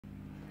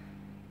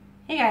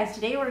Hey guys,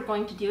 today we're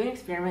going to do an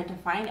experiment to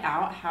find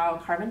out how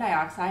carbon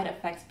dioxide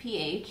affects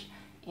pH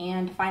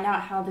and find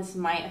out how this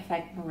might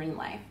affect marine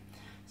life.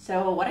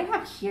 So what I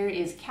have here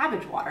is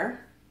cabbage water,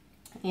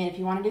 and if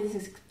you want to do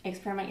this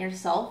experiment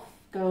yourself,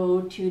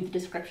 go to the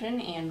description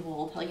and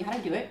we'll tell you how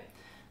to do it.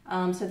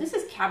 So this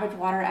is cabbage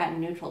water at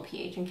neutral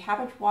pH, and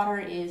cabbage water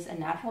is a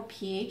natural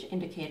pH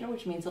indicator,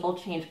 which means it'll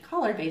change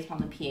color based on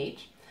the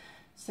pH.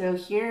 So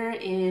here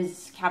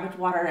is cabbage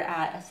water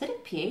at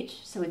acidic pH,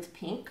 so it's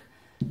pink.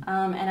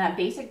 And at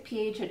basic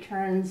pH, it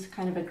turns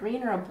kind of a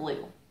green or a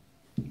blue.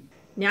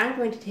 Now I'm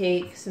going to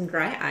take some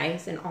dry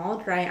ice, and all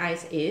dry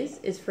ice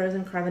is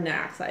frozen carbon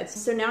dioxide.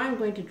 So now I'm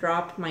going to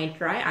drop my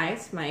dry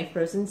ice, my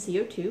frozen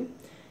CO2,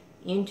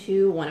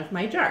 into one of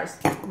my jars.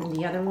 And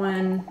the other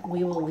one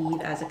we will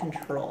leave as a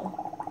control.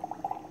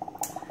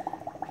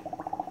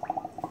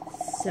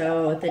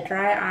 So the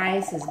dry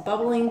ice is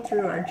bubbling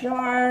through our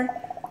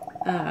jar,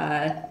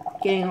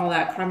 getting all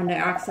that carbon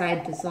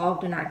dioxide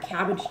dissolved in our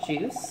cabbage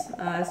juice,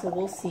 so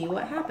we'll see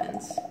what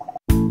happens.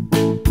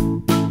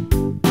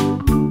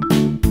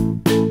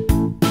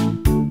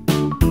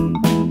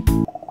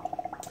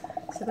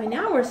 So by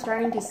now we're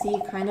starting to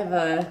see kind of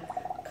a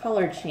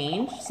color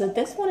change. So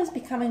this one is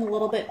becoming a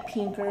little bit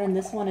pinker, and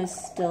this one is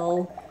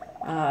still,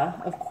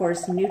 of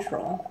course,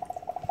 neutral.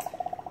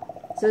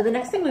 So the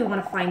next thing we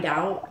want to find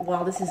out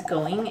while this is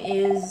going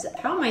is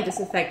how might this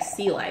affect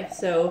sea life?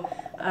 So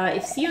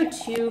if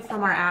CO2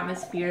 from our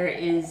atmosphere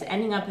is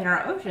ending up in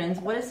our oceans,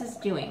 what is this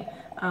doing?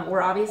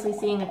 We're obviously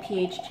seeing a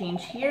pH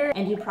change here,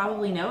 and you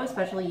probably know,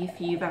 especially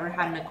if you've ever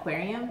had an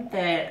aquarium,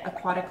 that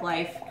aquatic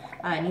life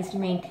needs to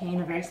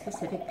maintain a very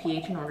specific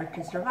pH in order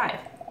to survive.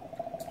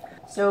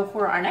 So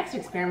for our next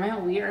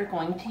experiment, we are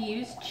going to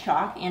use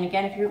chalk, and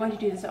again, if you're going to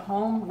do this at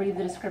home, read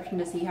the description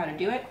to see how to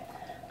do it.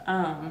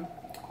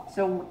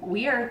 So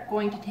we are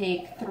going to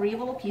take 3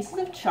 little pieces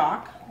of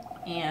chalk,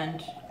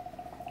 and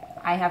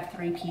I have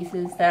 3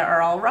 pieces that are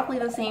all roughly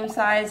the same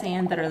size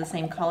and that are the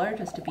same color,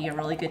 just to be a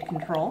really good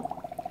control.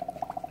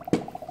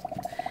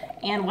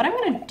 And what I'm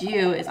going to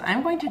do is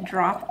I'm going to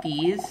drop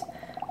these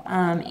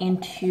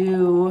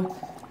into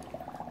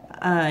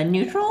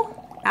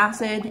neutral,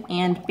 acid,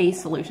 and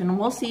base solution, and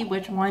we'll see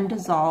which one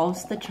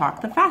dissolves the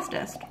chalk the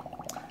fastest.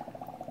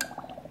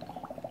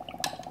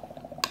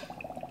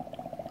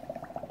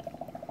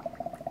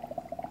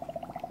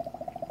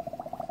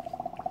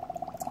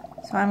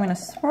 So I'm going to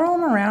swirl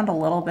them around a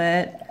little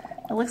bit.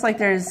 It looks like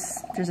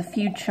there's a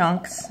few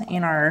chunks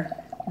in our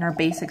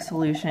basic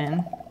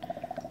solution.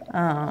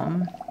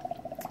 Our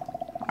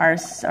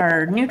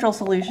neutral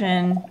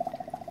solution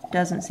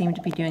doesn't seem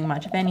to be doing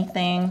much of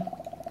anything.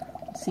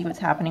 Let's see what's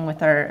happening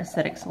with our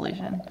acidic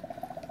solution.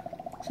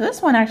 So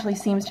this one actually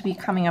seems to be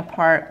coming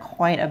apart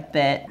quite a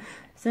bit.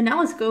 So now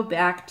let's go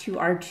back to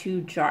our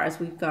 2 jars.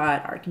 We've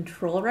got our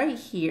control right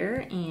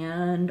here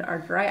and our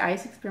dry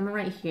ice experiment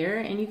right here,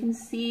 and you can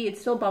see it's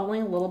still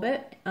bubbling a little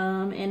bit,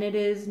 and it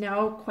is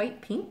now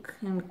quite pink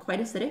and quite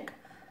acidic.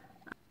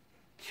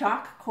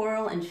 Chalk,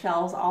 coral, and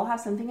shells all have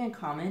something in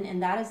common,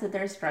 and that is that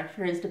their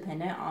structure is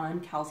dependent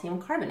on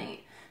calcium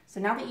carbonate. So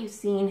now that you've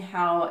seen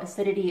how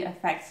acidity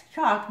affects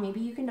chalk, maybe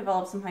you can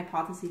develop some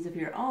hypotheses of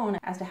your own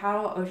as to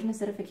how ocean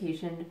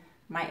acidification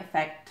might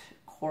affect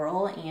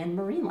coral and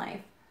marine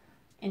life.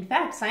 In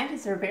fact,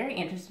 scientists are very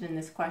interested in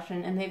this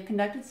question, and they've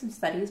conducted some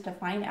studies to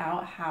find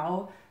out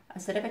how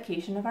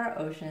acidification of our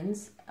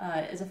oceans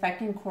is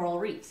affecting coral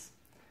reefs.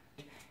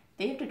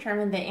 They've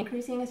determined that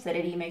increasing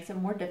acidity makes it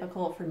more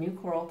difficult for new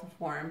coral to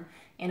form,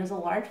 and is a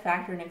large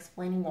factor in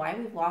explaining why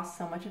we've lost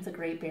so much of the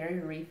Great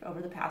Barrier Reef over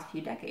the past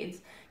few decades.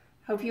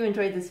 Hope you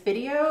enjoyed this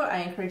video. I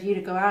encourage you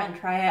to go out and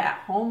try it at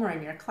home or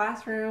in your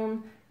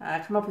classroom,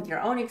 come up with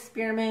your own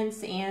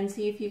experiments, and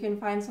see if you can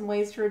find some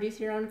ways to reduce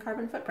your own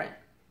carbon footprint.